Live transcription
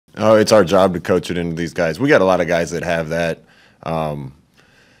Oh, it's our job to coach it into these guys. We got a lot of guys that have that. Um,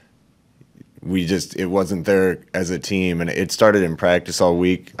 it wasn't there as a team, and it started in practice all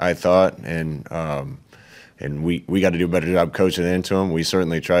week, I thought, and we got to do a better job coaching it into them. We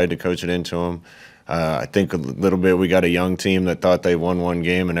certainly tried to coach it into them. I think a little bit we got a young team that thought they won one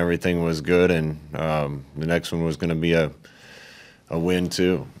game and everything was good, and the next one was going to be a win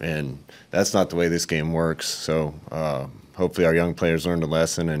too. And that's not the way this game works. So hopefully our young players learned a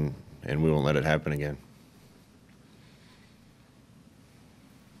lesson, and we won't let it happen again.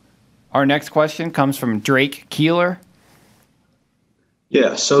 Our next question comes from Drake Keeler.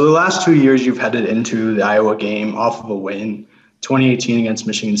 Yeah, so the last 2 years you've headed into the Iowa game off of a win, 2018 against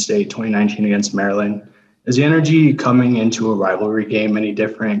Michigan State, 2019 against Maryland. Is the energy coming into a rivalry game any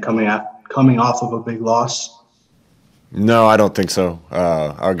different coming off of a big loss? No, I don't think so.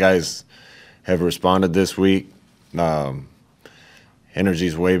 Our guys have responded this week.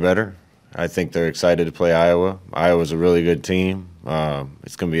 Energy's way better. I think they're excited to play Iowa. Iowa's a really good team.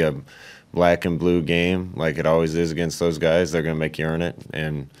 It's going to be a black and blue game like it always is against those guys. They're going to make you earn it,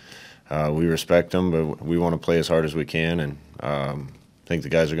 and we respect them, but we want to play as hard as we can, and I think the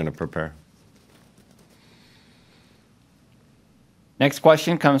guys are going to prepare. Next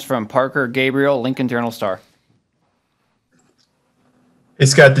question comes from Parker Gabriel, Lincoln Journal-Star. Hey,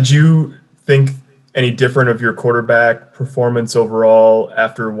 Scott, did you think any different of your quarterback performance overall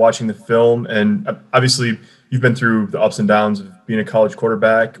after watching the film? And obviously, you've been through the ups and downs of being a college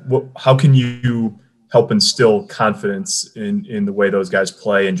quarterback. How can you help instill confidence in the way those guys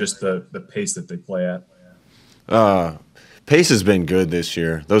play and just the pace that they play at? Pace has been good this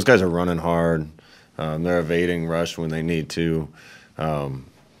year. Those guys are running hard. They're evading rush when they need to.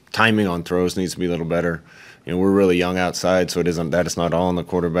 Timing on throws needs to be a little better. We're really young outside, so it's not all on the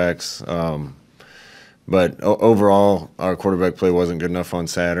quarterbacks. But overall, our quarterback play wasn't good enough on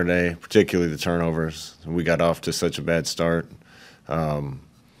Saturday, particularly the turnovers. We got off to such a bad start.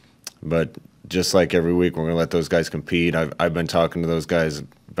 But just like every week, we're going to let those guys compete. I've been talking to those guys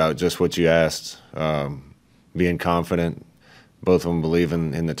about just what you asked, being confident. Both of them believe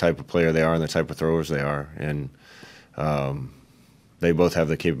in the type of player they are and the type of throwers they are. And they both have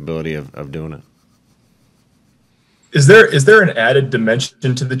the capability of doing it. Is there an added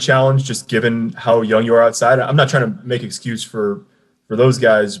dimension to the challenge, just given how young you are outside? I'm not trying to make excuse for those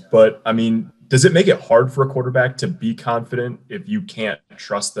guys, but I mean, does it make it hard for a quarterback to be confident if you can't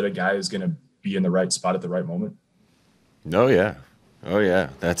trust that a guy is going to be in the right spot at the right moment? Oh yeah,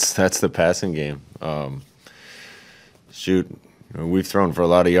 That's the passing game. We've thrown for a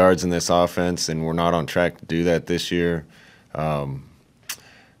lot of yards in this offense, and we're not on track to do that this year.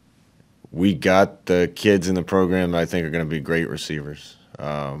 We got the kids in the program that I think are going to be great receivers.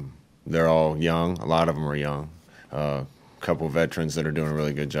 They're all young. A lot of them are young. A couple of veterans that are doing a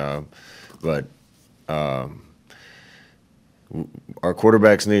really good job. But our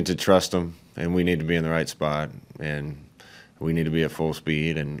quarterbacks need to trust them, and we need to be in the right spot, and we need to be at full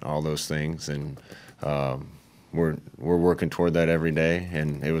speed and all those things. And we're working toward that every day,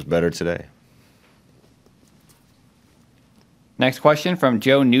 and it was better today. Next question from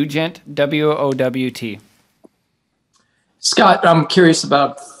Joe Nugent, WOWT. Scott, I'm curious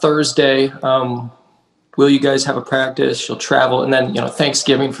about Thursday. Will you guys have a practice? You'll travel, and then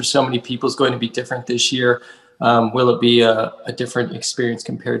Thanksgiving for so many people is going to be different this year. Will it be a different experience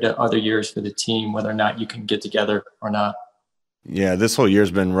compared to other years for the team, whether or not you can get together or not? Yeah, this whole year's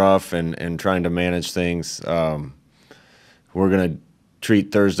been rough and trying to manage things. We're going to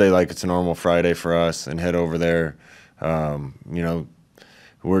treat Thursday like it's a normal Friday for us and head over there.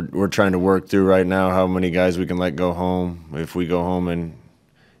 We're trying to work through right now how many guys we can let go home. If we go home and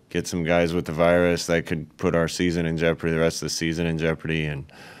get some guys with the virus, that could put our season in jeopardy, the rest of the season in jeopardy.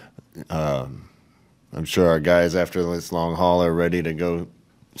 And I'm sure our guys after this long haul are ready to go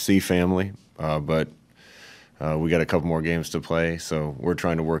see family, but we got a couple more games to play, so we're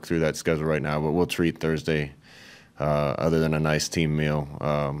trying to work through that schedule right now. But we'll treat Thursday, other than a nice team meal,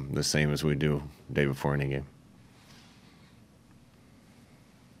 the same as we do the day before any game.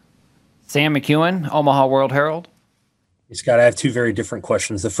 Sam McEwen, Omaha World-Herald. Scott, I have two very different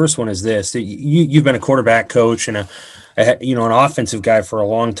questions. The first one is this: you've been a quarterback coach and an offensive guy for a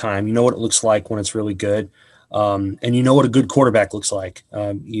long time. You know what it looks like when it's really good, and you know what a good quarterback looks like.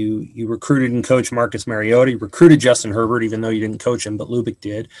 You recruited and coached Marcus Mariota. You recruited Justin Herbert, even though you didn't coach him, but Lubick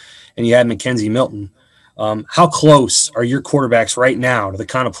did, and you had Mackenzie Milton. How close are your quarterbacks right now to the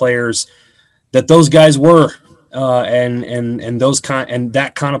kind of players that those guys were, and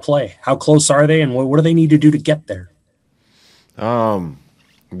that kind of play? How close are they, and what do they need to do to get there?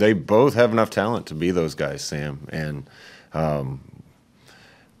 They both have enough talent to be those guys, Sam, and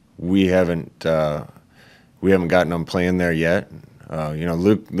we haven't gotten them playing there yet.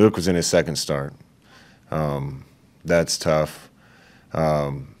 Luke was in his second start. That's tough.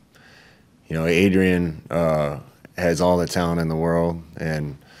 Adrian has all the talent in the world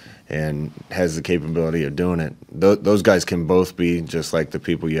and has the capability of doing it. Those guys can both be just like the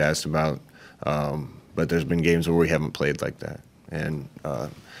people you asked about, but there's been games where we haven't played like that, and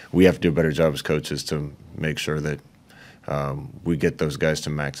we have to do a better job as coaches to make sure that we get those guys to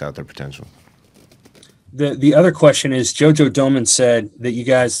max out their potential. The other question is, JoJo Doman said that you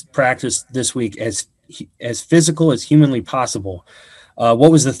guys practiced this week as physical as humanly possible.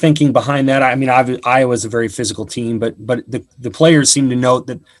 What was the thinking behind that? I mean, Iowa's a very physical team, but the players seem to note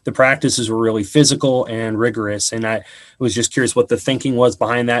that the practices were really physical and rigorous. And I was just curious what the thinking was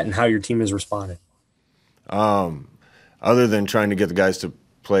behind that and how your team has responded. Other than trying to get the guys to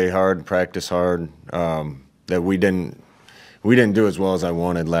play hard, practice hard, that we didn't do as well as I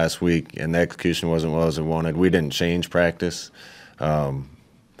wanted last week, and the execution wasn't well as I wanted. We didn't change practice.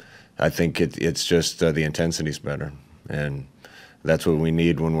 I think it's just the intensity's better, and that's what we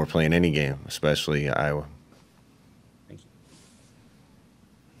need when we're playing any game, especially Iowa. Thank you.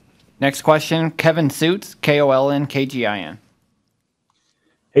 Next question, Kevin Suits, KOLN,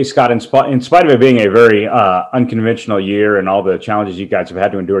 Hey, Scott, in spite of it being a very unconventional year and all the challenges you guys have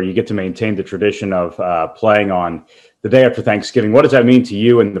had to endure, you get to maintain the tradition of playing on the day after Thanksgiving. What does that mean to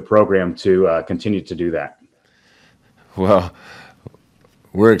you and the program to continue to do that? Well,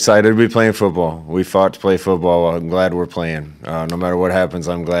 we're excited to be playing football. We fought to play football. I'm glad we're playing. No matter what happens,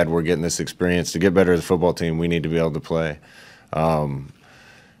 I'm glad we're getting this experience. To get better as a football team, we need to be able to play.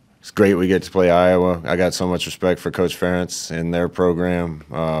 It's great we get to play Iowa. I got so much respect for Coach Ferentz and their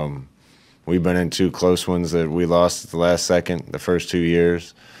program. We've been in 2 close ones that we lost at the last second the first 2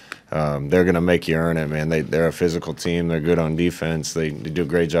 years. They're going to make you earn it, man. They're a physical team. They're good on defense. They do a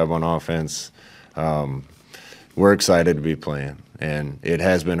great job on offense. We're excited to be playing. And it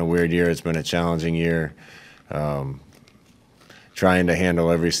has been a weird year. It's been a challenging year. Trying to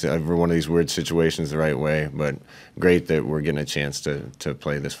handle every one of these weird situations the right way, but great that we're getting a chance to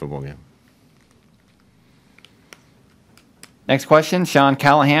play this football game. Next question, Sean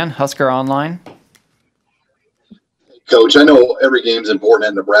Callahan, Husker Online. Coach, I know every game's important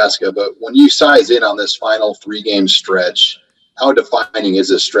in Nebraska, but when you size in on this final 3-game stretch, how defining is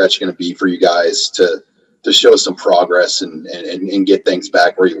this stretch going to be for you guys to show some progress and get things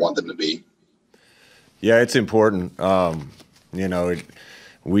back where you want them to be? Yeah, it's important.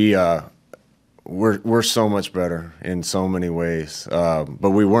 We're so much better in so many ways, but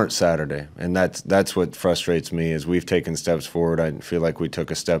we weren't Saturday, and that's what frustrates me. Is we've taken steps forward. I feel like we took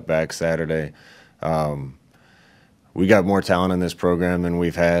a step back Saturday. We got more talent in this program than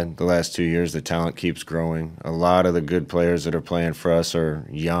we've had the last 2 years. The talent keeps growing. A lot of the good players that are playing for us are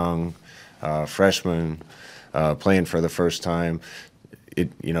young, freshmen, playing for the first time.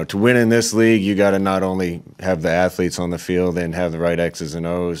 To win in this league, you got to not only have the athletes on the field and have the right X's and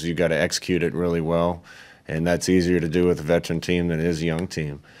O's, you got to execute it really well, and that's easier to do with a veteran team than it is a young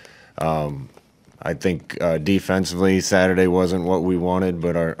team. I think defensively, Saturday wasn't what we wanted,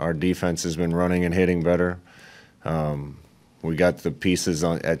 but our defense has been running and hitting better. We got the pieces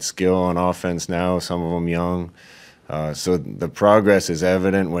at skill on offense now, some of them young. So the progress is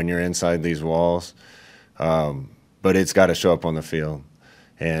evident when you're inside these walls, but it's got to show up on the field.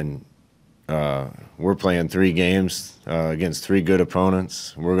 And we're playing 3 games against 3 good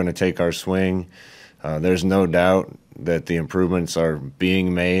opponents. We're going to take our swing. There's no doubt that the improvements are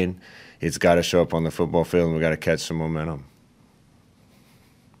being made. It's got to show up on the football field, and we've got to catch some momentum.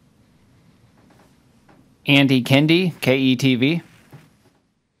 Andy Kendi, KETV.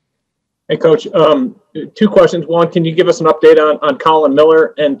 Hey, Coach. 2 questions. 1, can you give us an update on Colin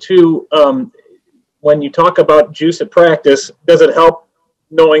Miller? And 2, when you talk about juice at practice, does it help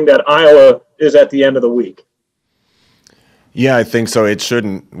knowing that Iowa is at the end of the week? Yeah, I think so.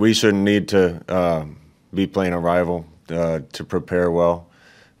 We shouldn't need to be playing a rival to prepare well.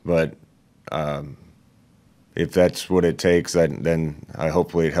 But if that's what it takes, then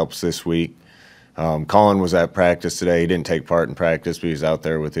hopefully it helps this week. Colin was at practice today. He didn't take part in practice, but he was out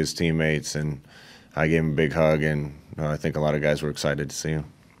there with his teammates, and I gave him a big hug, and I think a lot of guys were excited to see him.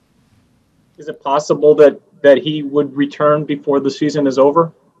 Is it possible that he would return before the season is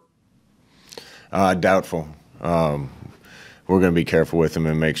over? Doubtful. We're going to be careful with him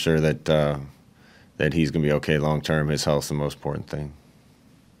and make sure that he's going to be okay long term. His health's the most important thing.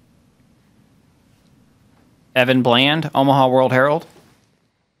 Evan Bland, Omaha World-Herald.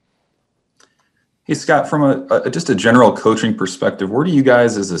 Hey, Scott, from just a general coaching perspective, where do you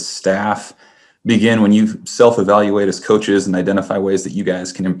guys as a staff begin when you self-evaluate as coaches and identify ways that you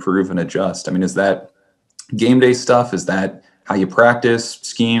guys can improve and adjust? I mean, is that game day stuff? Is that how you practice,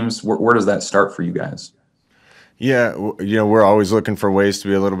 schemes? Where does that start for you guys? Yeah, we're always looking for ways to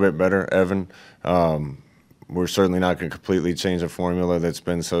be a little bit better, Evan. We're certainly not going to completely change a formula that's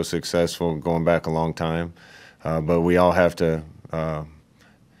been so successful going back a long time, but we all have to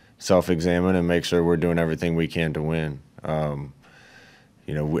self-examine and make sure we're doing everything we can to win.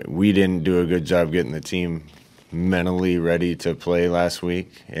 We didn't do a good job getting the team mentally ready to play last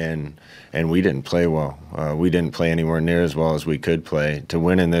week, and we didn't play well. We didn't play anywhere near as well as we could play. To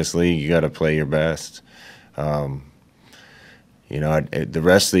win in this league, you got to play your best. The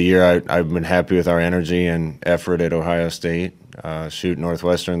rest of the year, I've been happy with our energy and effort at Ohio State.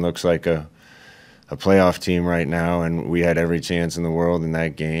 Northwestern looks like a playoff team right now, and we had every chance in the world in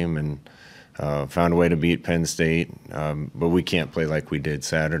that game and found a way to beat Penn State. But we can't play like we did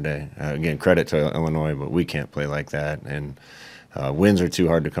Saturday. Again, credit to Illinois, but we can't play like that. And wins are too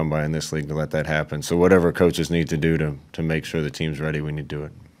hard to come by in this league to let that happen. So whatever coaches need to do to make sure the team's ready, we need to do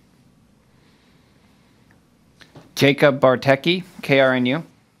it. Jacob Bartecki, KRNU.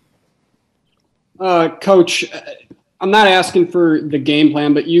 Coach, I'm not asking for the game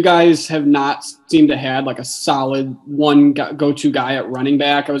plan, but you guys have not seemed to have like a solid one go-to guy at running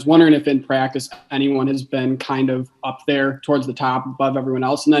back. I was wondering if in practice anyone has been kind of up there towards the top above everyone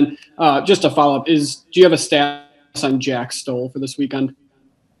else. And then just to follow up, do you have a status on Jack Stoll for this weekend?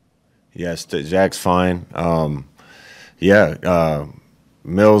 Yes, Jack's fine.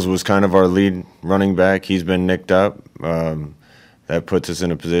 Mills was kind of our lead running back. He's been nicked up. That puts us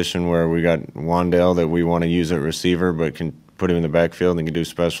in a position where we got Wandale that we want to use at receiver, but can put him in the backfield and can do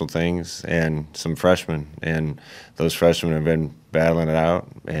special things, and some freshmen. And those freshmen have been battling it out.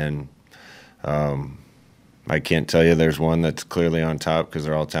 And I can't tell you there's one that's clearly on top because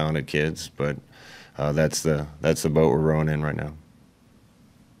they're all talented kids, but that's the boat we're rowing in right now.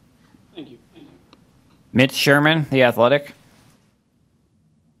 Thank you. Mitch Sherman, The Athletic.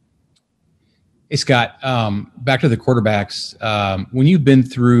 Hey, Scott, back to the quarterbacks. When you've been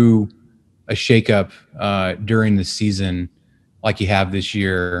through a shakeup during the season like you have this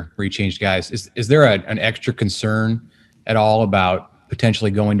year where you changed guys, is there an extra concern at all about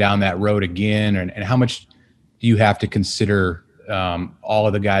potentially going down that road again? And how much do you have to consider all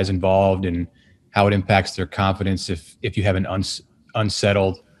of the guys involved and how it impacts their confidence if you have an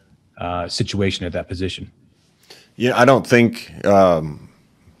unsettled situation at that position? Yeah, I don't think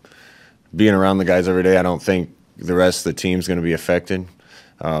being around the guys every day, I don't think the rest of the team's going to be affected.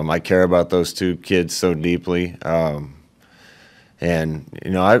 I care about those two kids so deeply. And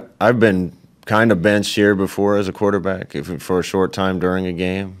I've been kind of benched here before as a quarterback for a short time during a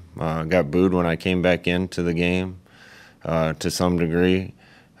game. Got booed when I came back into the game to some degree.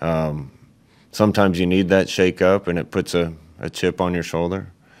 Sometimes you need that shake up, and it puts a chip on your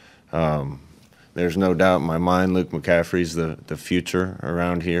shoulder. There's no doubt in my mind Luke McCaffrey's the future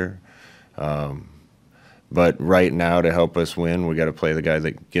around here. But right now, to help us win, we got to play the guy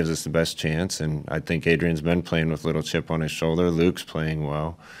that gives us the best chance. And I think Adrian's been playing with a little chip on his shoulder. Luke's playing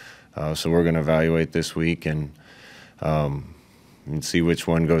well. So we're going to evaluate this week and see which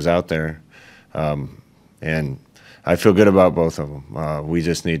one goes out there. And I feel good about both of them. We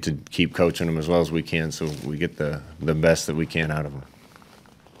just need to keep coaching them as well as we can so we get the best that we can out of them.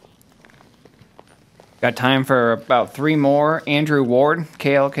 Got time for about three more. Andrew Ward,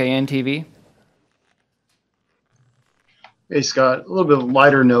 KLKN TV. Hey, Scott, a little bit of a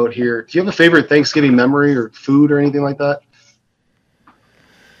lighter note here. Do you have a favorite Thanksgiving memory or food or anything like that?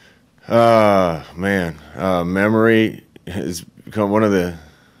 Memory has become one of the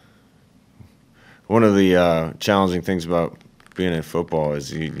challenging things about being in football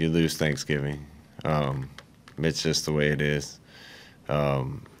is you lose Thanksgiving. It's just the way it is.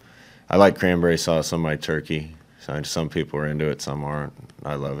 I like cranberry sauce on my turkey. Some people are into it, some aren't.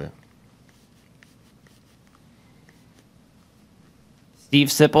 I love it. Steve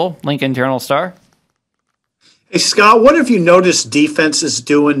Sipple, Lincoln Journal-Star. Hey, Scott, what have you noticed defenses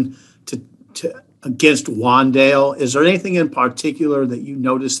doing to against Wandale? Is there anything in particular that you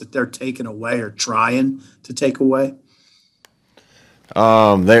notice that they're taking away or trying to take away?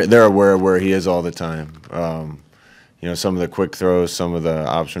 They're aware of where he is all the time. Some of the quick throws, some of the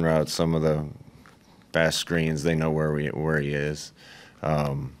option routes, some of the fast screens, they know where he is.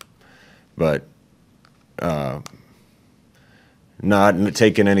 But not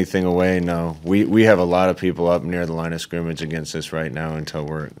taking anything away, no. We have a lot of people up near the line of scrimmage against us right now until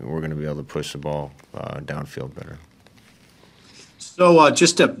we're going to be able to push the ball downfield better. So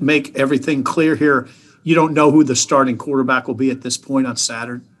just to make everything clear here, you don't know who the starting quarterback will be at this point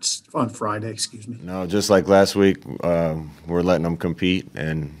on Friday, excuse me. No, just like last week, we're letting them compete,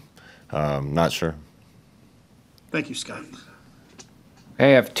 and not sure. Thank you, Scott.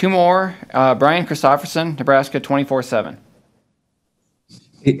 Okay, I have two more. Brian Christopherson, Nebraska 24/7.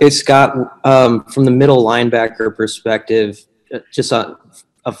 Hey, Scott, from the middle linebacker perspective, just a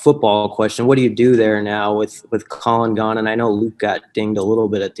football question. What do you do there now with Colin gone? And I know Luke got dinged a little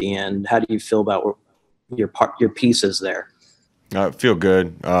bit at the end. How do you feel about your pieces there? I feel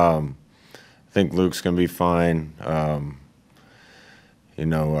good. I think Luke's going to be fine.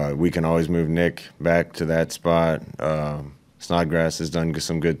 We can always move Nick back to that spot. Snodgrass has done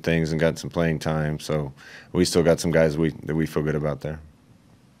some good things and got some playing time. So we still got some guys that we feel good about there.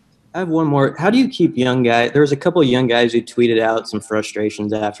 I have one more. How do you keep young guys? There was a couple of young guys who tweeted out some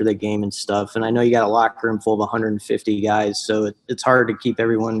frustrations after the game and stuff. And I know you got a locker room full of 150 guys, so it's hard to keep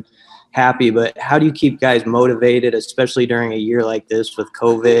everyone happy. But how do you keep guys motivated, especially during a year like this with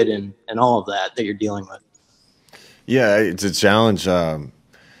COVID and all of that you're dealing with? Yeah, it's a challenge. I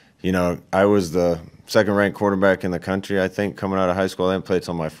was the second-ranked quarterback in the country, I think, coming out of high school. I didn't play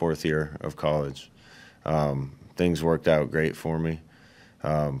until my fourth year of college. Things worked out great for me.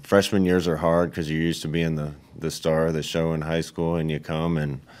 Freshman years are hard because you're used to being the star of the show in high school, and you come,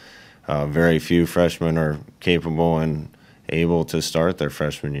 and very few freshmen are capable and able to start their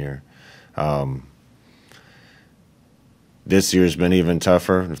freshman year. This year's been even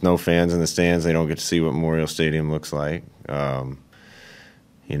tougher. There's no fans in the stands. They don't get to see what Memorial Stadium looks like. We're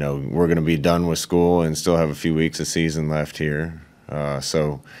going to be done with school and still have a few weeks of season left here.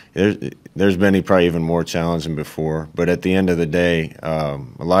 So there's been probably even more challenging before. But at the end of the day, a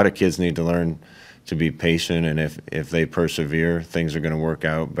lot of kids need to learn to be patient, and if they persevere, things are going to work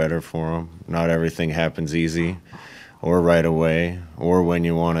out better for them. Not everything happens easy or right away or when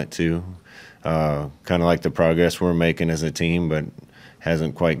you want it to. Kind of like the progress we're making as a team, but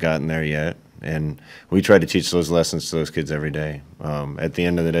hasn't quite gotten there yet. And we try to teach those lessons to those kids every day. At the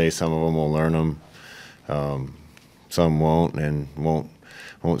end of the day, some of them will learn them. Some won't, and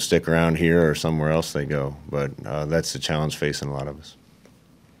won't stick around here or somewhere else they go. But that's the challenge facing a lot of us.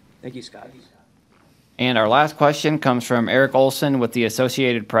 Thank you, Scott. And our last question comes from Eric Olson with the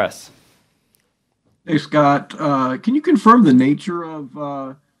Associated Press. Hey, Scott, can you confirm the nature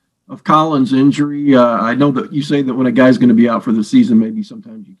of Colin's injury? I know that you say that when a guy's going to be out for the season, maybe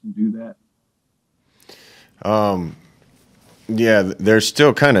sometimes you can do that. Yeah, they're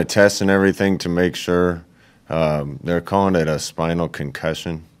still kind of testing everything to make sure. They're calling it a spinal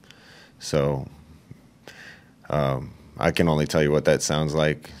concussion. So I can only tell you what that sounds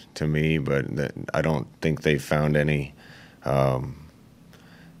like to me, but I don't think they found any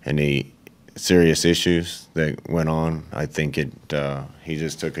serious issues that went on. I think he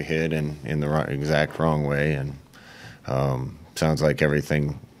just took a hit in the exact wrong way, and sounds like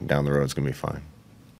everything down the road is going to be fine.